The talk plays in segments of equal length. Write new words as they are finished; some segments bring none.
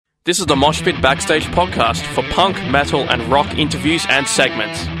This is the Mosh Pit Backstage podcast for punk, metal, and rock interviews and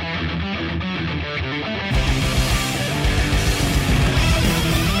segments.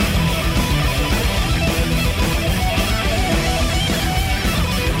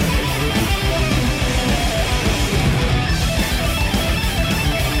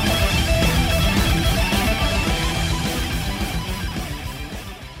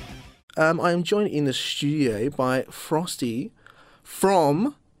 I am joined in the studio by Frosty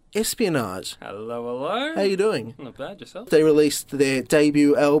from Espionage. Hello, hello. How you doing? Not bad, yourself? They released their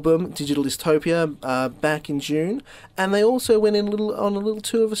debut album, Digital Dystopia, back in June, and they also went on a little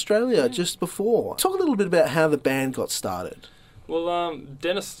tour of Australia just before. Talk a little bit about how the band got started. Well,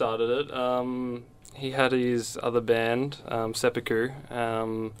 Dennis started it. He had his other band, Seppuku,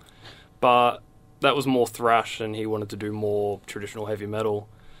 but that was more thrash, and he wanted to do more traditional heavy metal.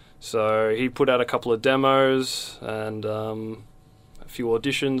 So he put out a couple of demos and a few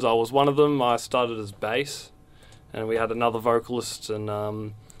auditions. I was one of them. I started as bass, and we had another vocalist,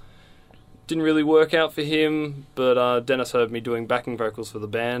 and didn't really work out for him. But Dennis heard me doing backing vocals for the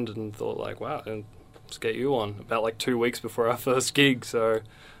band and thought, like, wow, let's get you on. About like 2 weeks before our first gig, so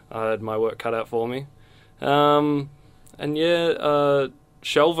I had my work cut out for me. And yeah,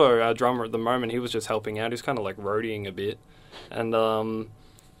 Shelvo, our drummer at the moment, he was just helping out. He was kind of like roadieing a bit, and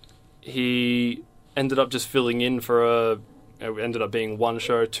he ended up just filling in for it ended up being 1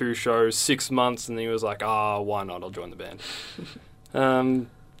 show, 2 shows, 6 months, and then he was like, why not? I'll join the band.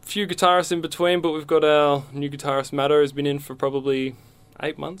 Few guitarists in between, but we've got our new guitarist, Matto, who's been in for probably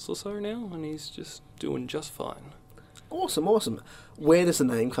 8 months or so now, and he's just doing just fine. Awesome. Where does the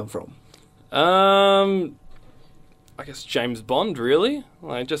name come from? I guess James Bond, really.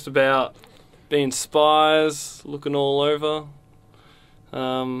 Like, just about being spies, looking all over.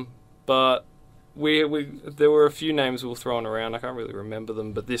 But there were a few names we were throwing around. I can't really remember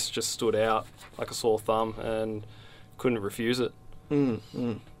them, but this just stood out like a sore thumb and couldn't refuse it. Oh,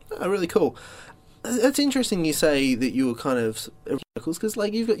 really cool. That's interesting. You say that you were kind of vocals because,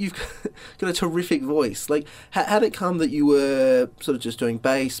 like, you've got a terrific voice. Like, how did it come that you were sort of just doing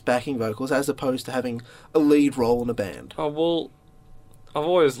bass, backing vocals, as opposed to having a lead role in a band? Oh, well, I've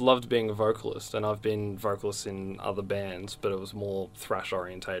always loved being a vocalist, and I've been vocalist in other bands, but it was more thrash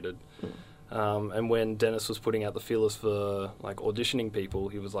orientated. And when Dennis was putting out the feelers for like auditioning people,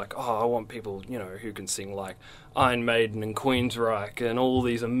 he was like, I want people, who can sing like Iron Maiden and Queensryche and all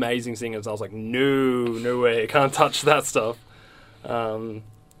these amazing singers. I was like, no way, can't touch that stuff. But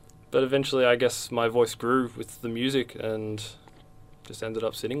eventually I guess my voice grew with the music and just ended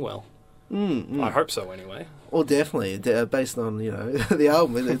up sitting well. I hope so, anyway. Well, definitely, based on the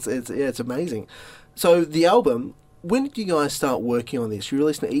album, it's amazing. So the album, when did you guys start working on this? You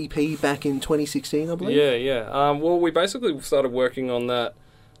released an EP back in 2016, I believe. Yeah. Well, we basically started working on that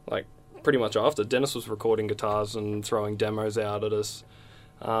like pretty much after Dennis was recording guitars and throwing demos out at us.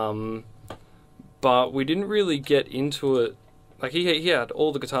 But we didn't really get into it. Like he had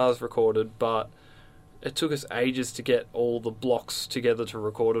all the guitars recorded, but it took us ages to get all the blocks together to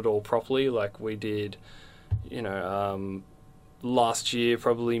record it all properly. Like we did, last year,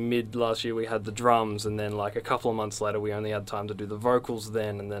 probably mid last year, we had the drums, and then like a couple of months later, we only had time to do the vocals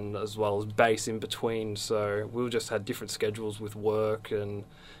then, and then as well as bass in between. So we just had different schedules with work and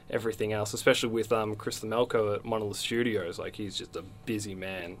everything else, especially with Chris Melko at Monolith Studios. Like, he's just a busy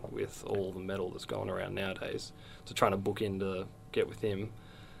man with all the metal that's going around nowadays. So trying to book in to get with him.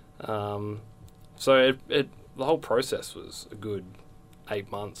 So the whole process was a good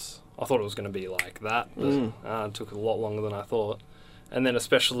 8 months. I thought it was going to be like that, but it took a lot longer than I thought. And then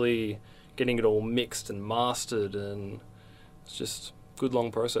especially getting it all mixed and mastered, and it's just a good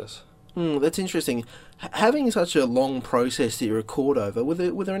long process. That's interesting. Having such a long process that you record over, were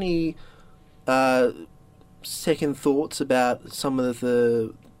there any second thoughts about some of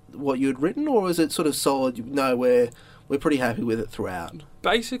what you had written, or was it sort of solid? No, we're pretty happy with it throughout.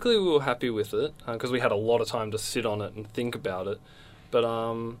 Basically, we were happy with it because we had a lot of time to sit on it and think about it. But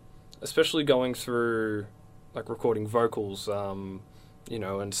especially going through like recording vocals, and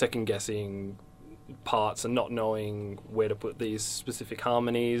second guessing parts and not knowing where to put these specific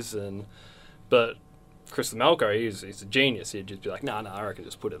harmonies. But Chris Melko, he's a genius. He'd just be like, no, I reckon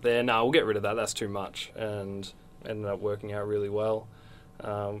just put it there. No, we'll get rid of that. That's too much, and ended up working out really well.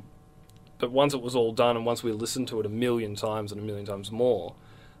 But once it was all done, and once we listened to it a million times and a million times more,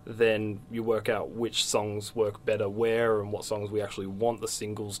 then you work out which songs work better where and what songs we actually want the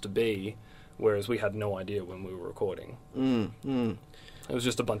singles to be, whereas we had no idea when we were recording. It was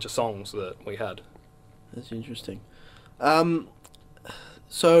just a bunch of songs that we had. That's interesting.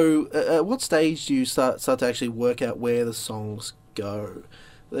 So at what stage do you start to actually work out where the songs go?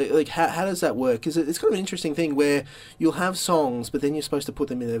 Like how does that work? Because it's kind of an interesting thing where you'll have songs, but then you're supposed to put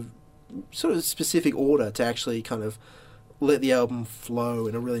them in a sort of specific order to actually kind of let the album flow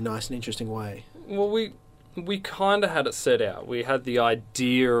in a really nice and interesting way. Well, we kind of had it set out. We had the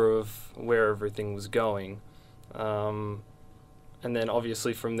idea of where everything was going. And then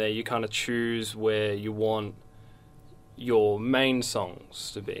obviously from there you kind of choose where you want your main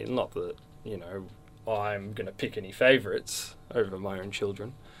songs to be. Not that, I'm going to pick any favourites over my own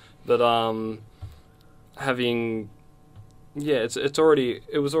children. But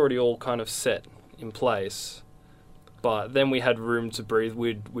it was already all kind of set in place. But then we had room to breathe.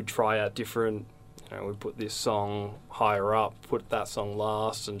 We'd try out different, we'd put this song higher up, put that song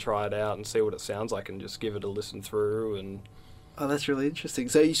last, and try it out and see what it sounds like, and just give it a listen through. And oh, that's really interesting.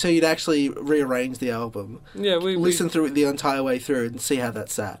 So you'd actually rearrange the album, yeah, we listen through it the entire way through, and see how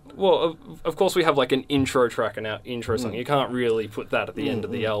that sat. Well, of course, we have like an intro track and our intro song. You can't really put that at the end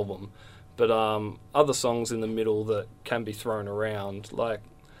of the album, but other songs in the middle that can be thrown around, like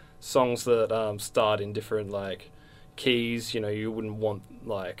songs that start in different like keys. You wouldn't want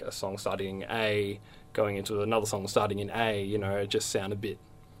like a song starting in A going into another song starting in A. It just sound a bit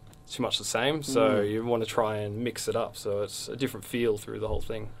too much the same. So you want to try and mix it up so it's a different feel through the whole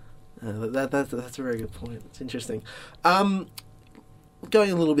thing. That's a very good point. It's interesting. Going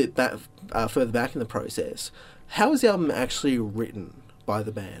a little bit back, further back in the process, how is the album actually written by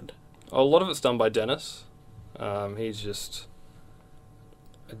the band? A lot of it's done by Dennis. He's just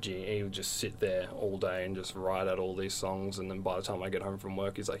he would just sit there all day and just write out all these songs, and then by the time I get home from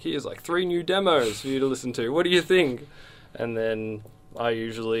work, he's like, here's like 3 new demos for you to listen to. What do you think? And then I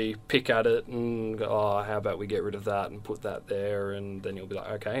usually pick at it and go, how about we get rid of that and put that there? And then he'll be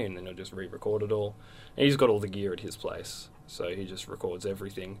like, okay, and then he'll just re-record it all. And he's got all the gear at his place, so he just records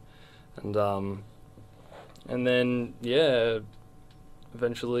everything. And then,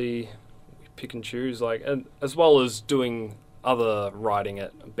 eventually we pick and choose, like, and as well as doing other writing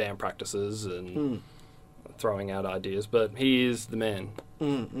at band practices and throwing out ideas. But he is the man.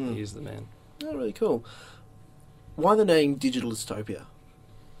 He is the man. Oh, really cool. Why the name Digital Dystopia?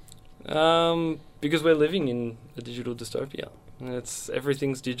 Because we're living in a digital dystopia.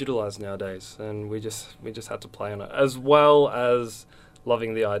 Everything's digitalized nowadays, and we just had to play on it, as well as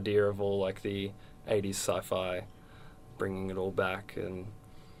loving the idea of all like the 80s sci-fi, bringing it all back, and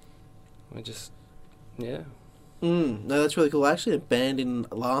we just No, that's really cool. I actually had a band in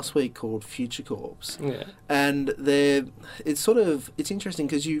last week called Future Corps. Yeah. And it's interesting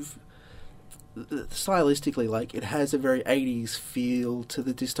because stylistically, like, it has a very 80s feel to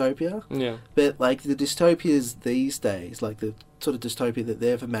the dystopia. Yeah. But, like, the dystopias these days, like the sort of dystopia that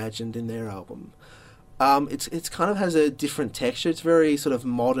they've imagined in their album, it's kind of has a different texture. It's very sort of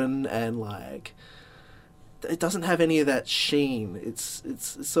modern and, like, it doesn't have any of that sheen. It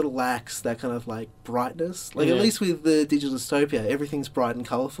sort of lacks that kind of like brightness. Like at least with the digital dystopia, everything's bright and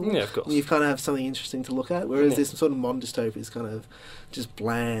colourful. Yeah, of course. And you kind of have something interesting to look at. Whereas this sort of modern dystopia is kind of just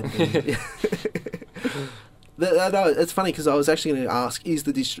bland. And no, it's funny because I was actually going to ask: is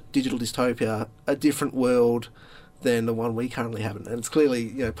the digital dystopia a different world than the one we currently have? And it's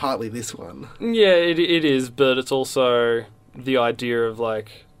clearly, partly this one. Yeah, it is, but it's also the idea of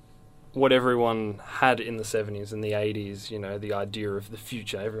like what everyone had in the 70s and the 80s, the idea of the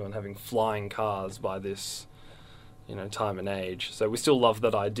future, everyone having flying cars by this, time and age. So we still love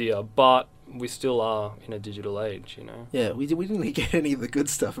that idea, but we still are in a digital age, Yeah, we didn't get any of the good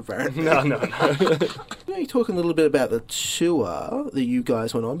stuff, apparently. No. You're talking a little bit about the tour that you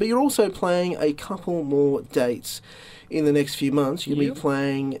guys went on, but you're also playing a couple more dates in the next few months. You'll be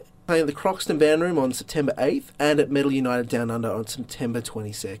playing at the Croxton Band Room on September 8th and at Metal United Down Under on September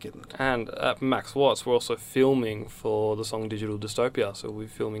 22nd. And at Max Watts, we're also filming for the song Digital Dystopia, so we're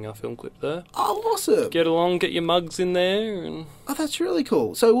filming our film clip there. Oh, awesome! Get along, get your mugs in there. And oh, that's really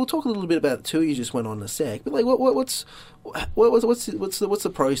cool. So we'll talk a little bit about the tour you just went on in a sec, but like, what's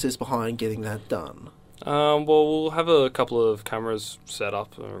the process behind getting that done? Well, we'll have a couple of cameras set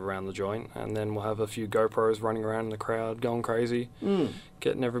up around the joint, and then we'll have a few GoPros running around in the crowd, going crazy,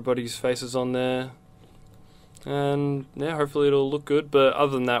 getting everybody's faces on there, and hopefully it'll look good. But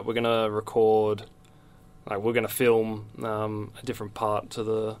other than that, we're gonna record, we're gonna film a different part to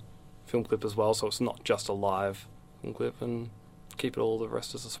the film clip as well, so it's not just a live film clip, and keep it all the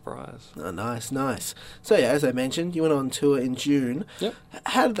rest as a surprise. Oh, nice. So as I mentioned, you went on tour in June. Yep.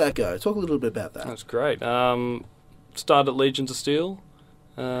 How did that go? Talk a little bit about that. That's great. Started at Legions of Steel,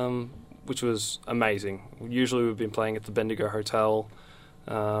 which was amazing. Usually we've been playing at the Bendigo Hotel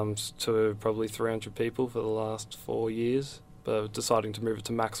to probably 300 people for the last 4 years, but deciding to move it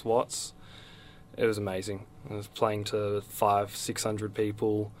to Max Watts. it was amazing. I was playing to 500-600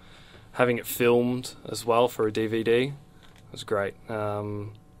 people, having it filmed as well for a DVD. It was great.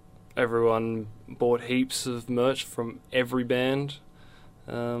 Everyone bought heaps of merch from every band.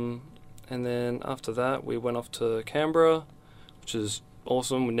 And then after that, we went off to Canberra, which is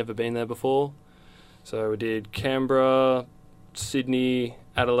awesome. We'd never been there before. So we did Canberra, Sydney,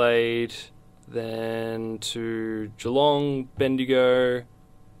 Adelaide, then to Geelong, Bendigo,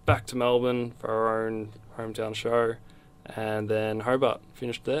 back to Melbourne for our own hometown show, and then Hobart,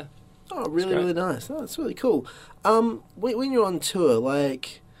 finished there. Oh, really, really nice. Oh, that's really cool. When you're on tour,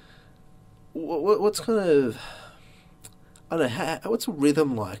 like, what's kind of, I don't know, what's a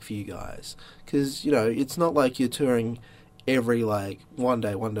rhythm like for you guys? Because, you know, it's not like you're touring every, like, one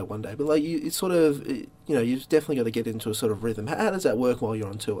day, but, like, it's sort of, you know, you've definitely got to get into a sort of rhythm. How does that work while you're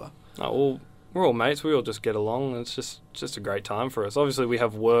on tour? Oh, well, we're all mates. We all just get along. It's just a great time for us. Obviously, we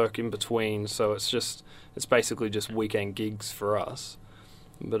have work in between, so it's basically just weekend gigs for us.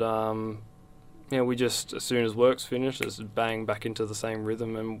 But yeah, we just, as soon as work's finished, just bang back into the same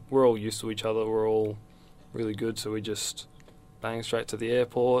rhythm, and we're all used to each other. We're all really good, so we just bang straight to the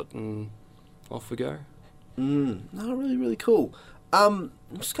airport and off we go. No, really, really cool.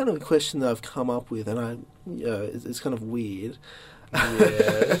 Just kind of a question that I've come up with, and it's kind of weird.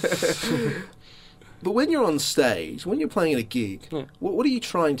 Yes. But when you're on stage, when you're playing at a gig, Yeah. what are you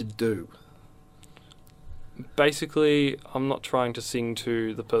trying to do? Basically, I'm not trying to sing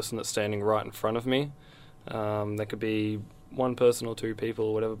to the person that's standing right in front of me. There could be one person or two people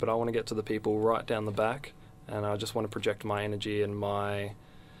or whatever, but I want to get to the people right down the back, and I just want to project my energy and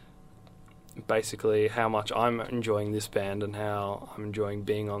basically how much I'm enjoying this band and how I'm enjoying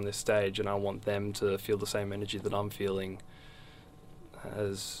being on this stage, and I want them to feel the same energy that I'm feeling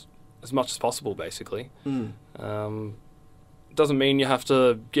as much as possible, basically. Doesn't mean you have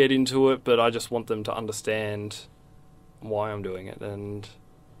to get into it, but I just want them to understand why I'm doing it and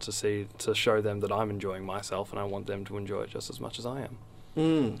to show them that I'm enjoying myself, and I want them to enjoy it just as much as I am.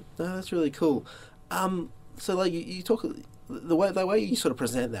 No, that's really cool. So like you talk, the way you sort of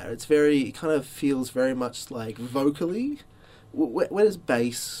present that, it kind of feels very much like vocally. Where does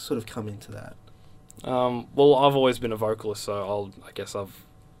bass sort of come into that? Well, I've always been a vocalist, so I guess I'll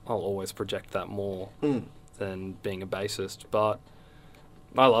always project that more than being a bassist. But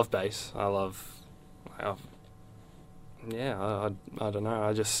I love bass. I don't know.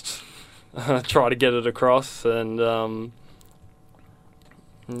 I just try to get it across, and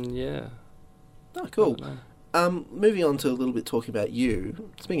yeah. Oh, cool. Moving on to a little bit talking about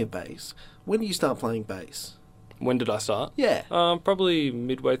you. Speaking of bass, when did you start playing bass? When did I start? Yeah. Probably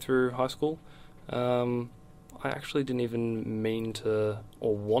midway through high school. I actually didn't even mean to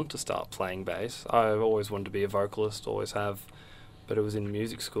or want to start playing bass. I've always wanted to be a vocalist, always have, but it was in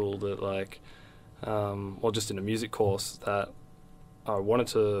music school that, like, well, just in a music course that I wanted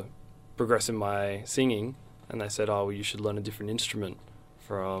to progress in my singing, and they said, oh, well, you should learn a different instrument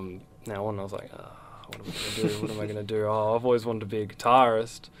from now on. I was like, what am I going to do? What am I going to do? Oh, I've always wanted to be a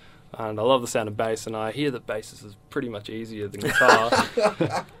guitarist, and I love the sound of bass, and I hear that bass is pretty much easier than guitar.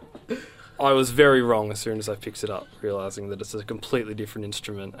 I was very wrong as soon as I picked it up, realising that it's a completely different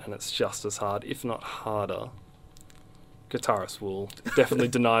instrument and it's just as hard, if not harder. Guitarists will definitely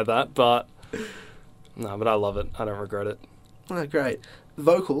deny that, but I love it. I don't regret it. Oh, great.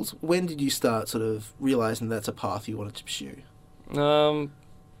 Vocals, when did you start sort of realising that's a path you wanted to pursue? Well,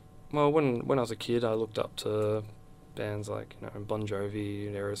 when I was a kid, I looked up to bands like, you know, Bon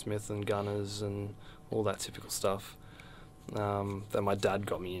Jovi, Aerosmith and Gunners and all that typical stuff that my dad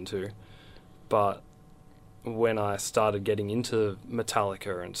got me into. But when I started getting into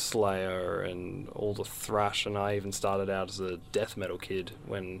Metallica and Slayer and all the thrash, and I even started out as a death metal kid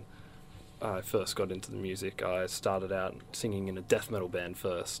when I first got into the music, I started out singing in a death metal band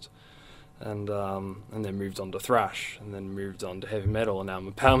first, and then moved on to thrash, and then moved on to heavy metal, and now I'm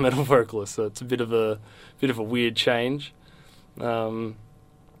a power metal vocalist. So it's a bit of a weird change. But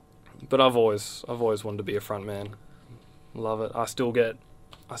I've always wanted to be a front man. Love it. I still get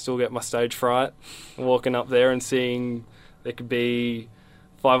my stage fright walking up there and seeing there could be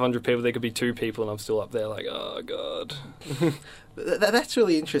 500 people, there could be 2 people, and I'm still up there like, oh, God. That's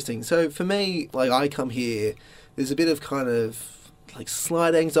really interesting. So for me, like, I come here, there's a bit of kind of like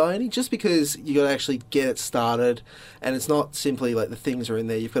slight anxiety just because you got to actually get it started, and it's not simply like the things are in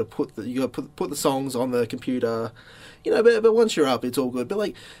there. You've got to put the songs on the computer, you know. But once you're up, it's all good. But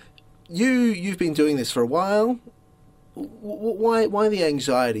like you've been doing this for a while. Why the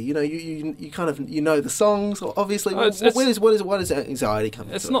anxiety? You know, you kind of know the songs. Obviously, what does anxiety come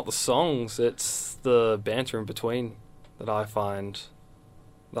into? It's not the songs; it's the banter in between that I find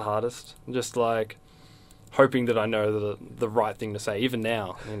the hardest. Just like hoping that I know the right thing to say. Even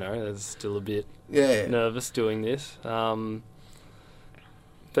now, you know, it's still a bit nervous doing this. But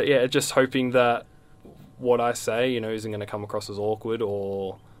yeah, just hoping that what I say, you know, isn't going to come across as awkward,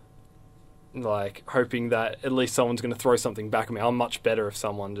 or like hoping that at least someone's going to throw something back at me. I'm much better if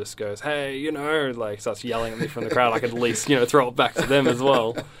someone just goes, hey, you know, like starts yelling at me from the crowd. I could at least, you know, throw it back to them as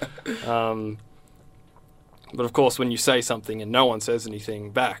well. But of course, when you say something and no one says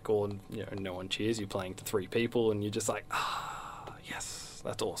anything back, or you know, no one cheers, you're playing to 3 people, and you're just like, yes,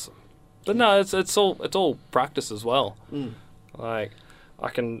 that's awesome. But no, it's all practice as well. Like I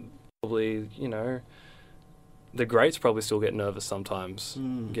can probably, you know, the greats probably still get nervous sometimes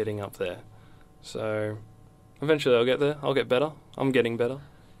getting up there. So eventually I'll get there. I'll get better. I'm getting better.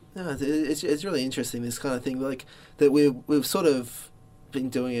 No, it's really interesting, this kind of thing, like that we've sort of been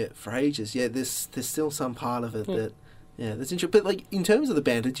doing it for ages. Yeah, there's still some part of it that that's interesting. But like in terms of the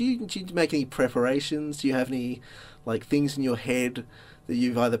band, did you make any preparations? Do you have any like things in your head that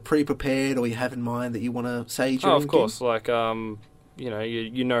you've either pre-prepared or you have in mind that you want to say during? Oh, of course. Like you know,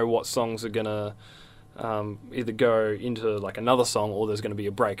 you know what songs are gonna either go into like another song, or there's going to be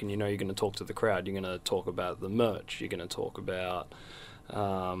a break, and you know you're going to talk to the crowd. You're going to talk about the merch. You're going to talk about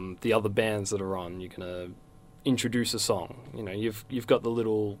the other bands that are on. You're going to introduce a song. You know, you've got the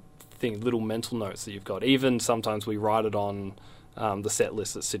little mental notes that you've got. Even sometimes we write it on the set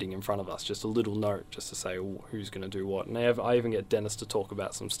list that's sitting in front of us, just a little note just to say who's going to do what. And I even get Dennis to talk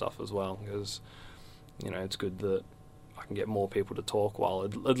about some stuff as well, because you know it's good that I can get more people to talk while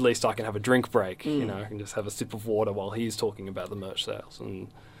at least I can have a drink break. You know, I can just have a sip of water while he's talking about the merch sales. And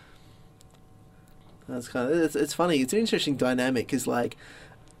that's kind of it's funny. It's an interesting dynamic, because like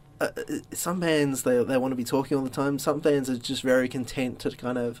some bands they want to be talking all the time. Some bands are just very content to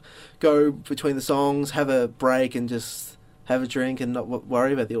kind of go between the songs, have a break, and just have a drink and not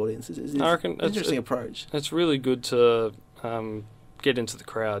worry about the audience. It's I reckon an interesting approach. It's really good to get into the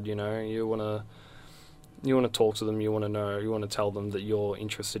crowd. You know, you want to talk to them. You want to tell them that you're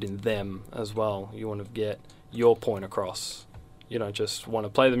interested in them as well. You want to get your point across. You don't just want to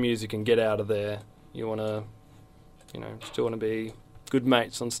play the music and get out of there. You want to, you know, still want to be good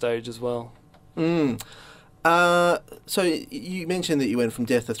mates on stage as well. So you mentioned that you went from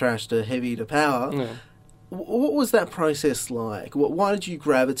death to thrash to heavy to power. Yeah. What was that process like? Why did you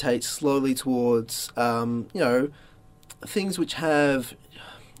gravitate slowly towards, you know, things which have...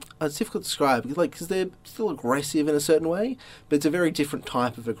 It's difficult to describe, because they're still aggressive in a certain way, but it's a very different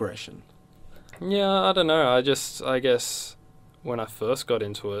type of aggression. Yeah, I don't know. I guess when I first got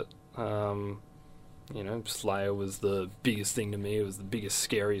into it, you know, Slayer was the biggest thing to me. It was the biggest,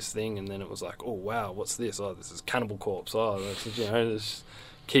 scariest thing, and then it was like, oh wow, what's this? Oh, this is Cannibal Corpse. Oh, that's, you know, just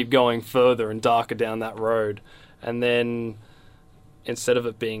keep going further and darker down that road. And then instead of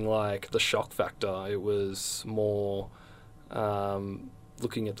it being like the shock factor, it was more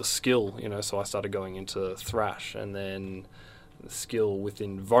looking at the skill, you know. So I started going into thrash, and then the skill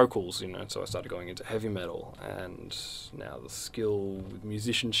within vocals, you know. So I started going into heavy metal, and now the skill with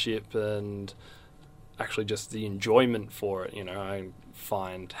musicianship and actually just the enjoyment for it, you know. I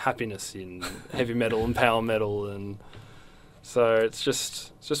find happiness in heavy metal and power metal, and so it's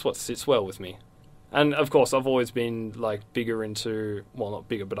just what sits well with me. And of course I've always been like bigger into, well, not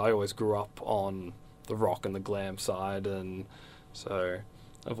bigger, but I always grew up on the rock and the glam side, and so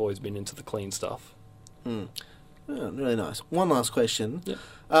I've always been into the clean stuff. Oh, really nice. One last question. Yep.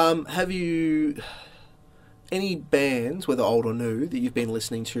 Have you any bands, whether old or new, that you've been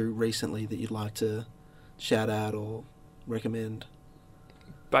listening to recently that you'd like to shout out or recommend?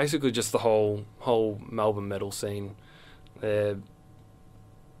 Basically just the whole Melbourne metal scene. They're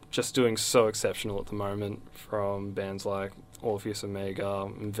just doing so exceptional at the moment, from bands like Orpheus Omega,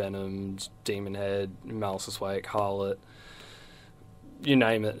 Venom, Demon Head, Malice Wake, Harlot, you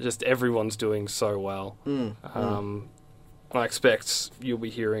name it. Just everyone's doing so well. I expect you'll be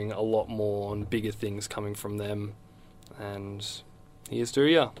hearing a lot more and bigger things coming from them. And here's to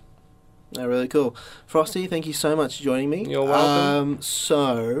you. Oh, really cool. Frosty, thank you so much for joining me. You're welcome.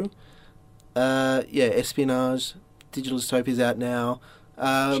 Espionage, Digital Dystopia's out now.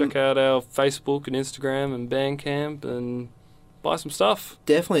 Check out our Facebook and Instagram and Bandcamp and buy some stuff.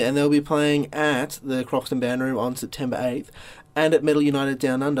 Definitely, and they'll be playing at the Croxton Band Room on September 8th and at Metal United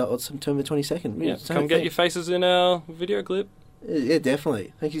Down Under on September 22nd. Yeah, come get your faces in our video clip. Yeah,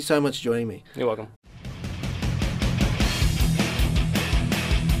 definitely. Thank you so much for joining me. You're welcome.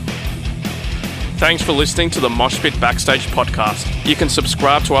 Thanks for listening to the Mosh Pit Backstage podcast. You can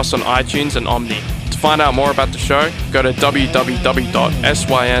subscribe to us on iTunes and Omni. To find out more about the show, go to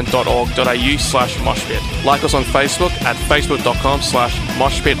www.syn.org.au/moshpit. Like us on Facebook at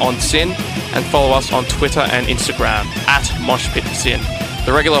facebook.com/moshpitonsyn and follow us on Twitter and Instagram at moshpitsyn.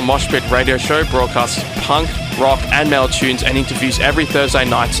 The regular Moshpit radio show broadcasts punk, rock and metal tunes and interviews every Thursday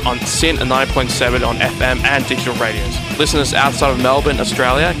nights on SYN 9.7 on FM and digital radios. Listeners outside of Melbourne,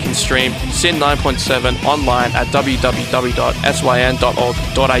 Australia can stream SYN 9.7 online at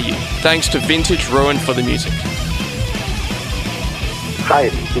www.syn.org.au. Thanks to Vintage Ruin for the music. Hi,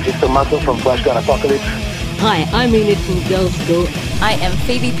 this is Tommaso from Flashgun Apocalypse. Hi, I'm Enid from Girls School. I am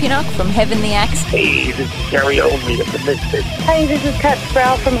Phoebe Pinnock from Heavenly Axe. Hey, this is Gary Olney of the Misfits. Hey, this is Kat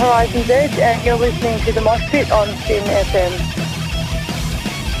Sproul from Horizon's Edge, and you're listening to The Mosh Pit on SYN FM.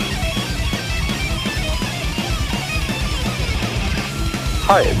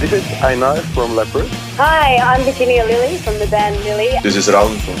 Hi, this is Einar from Leopard. Hi, I'm Virginia Lilly from the band Lily. This is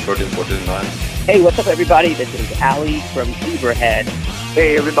Raul from 1349. Hey, what's up, everybody? This is Ali from Zebrahead.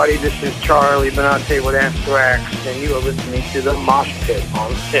 Hey, everybody, this is Charlie Benante with Anthrax, and you are listening to The Mosh Pit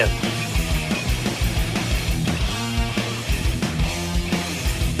on SYN.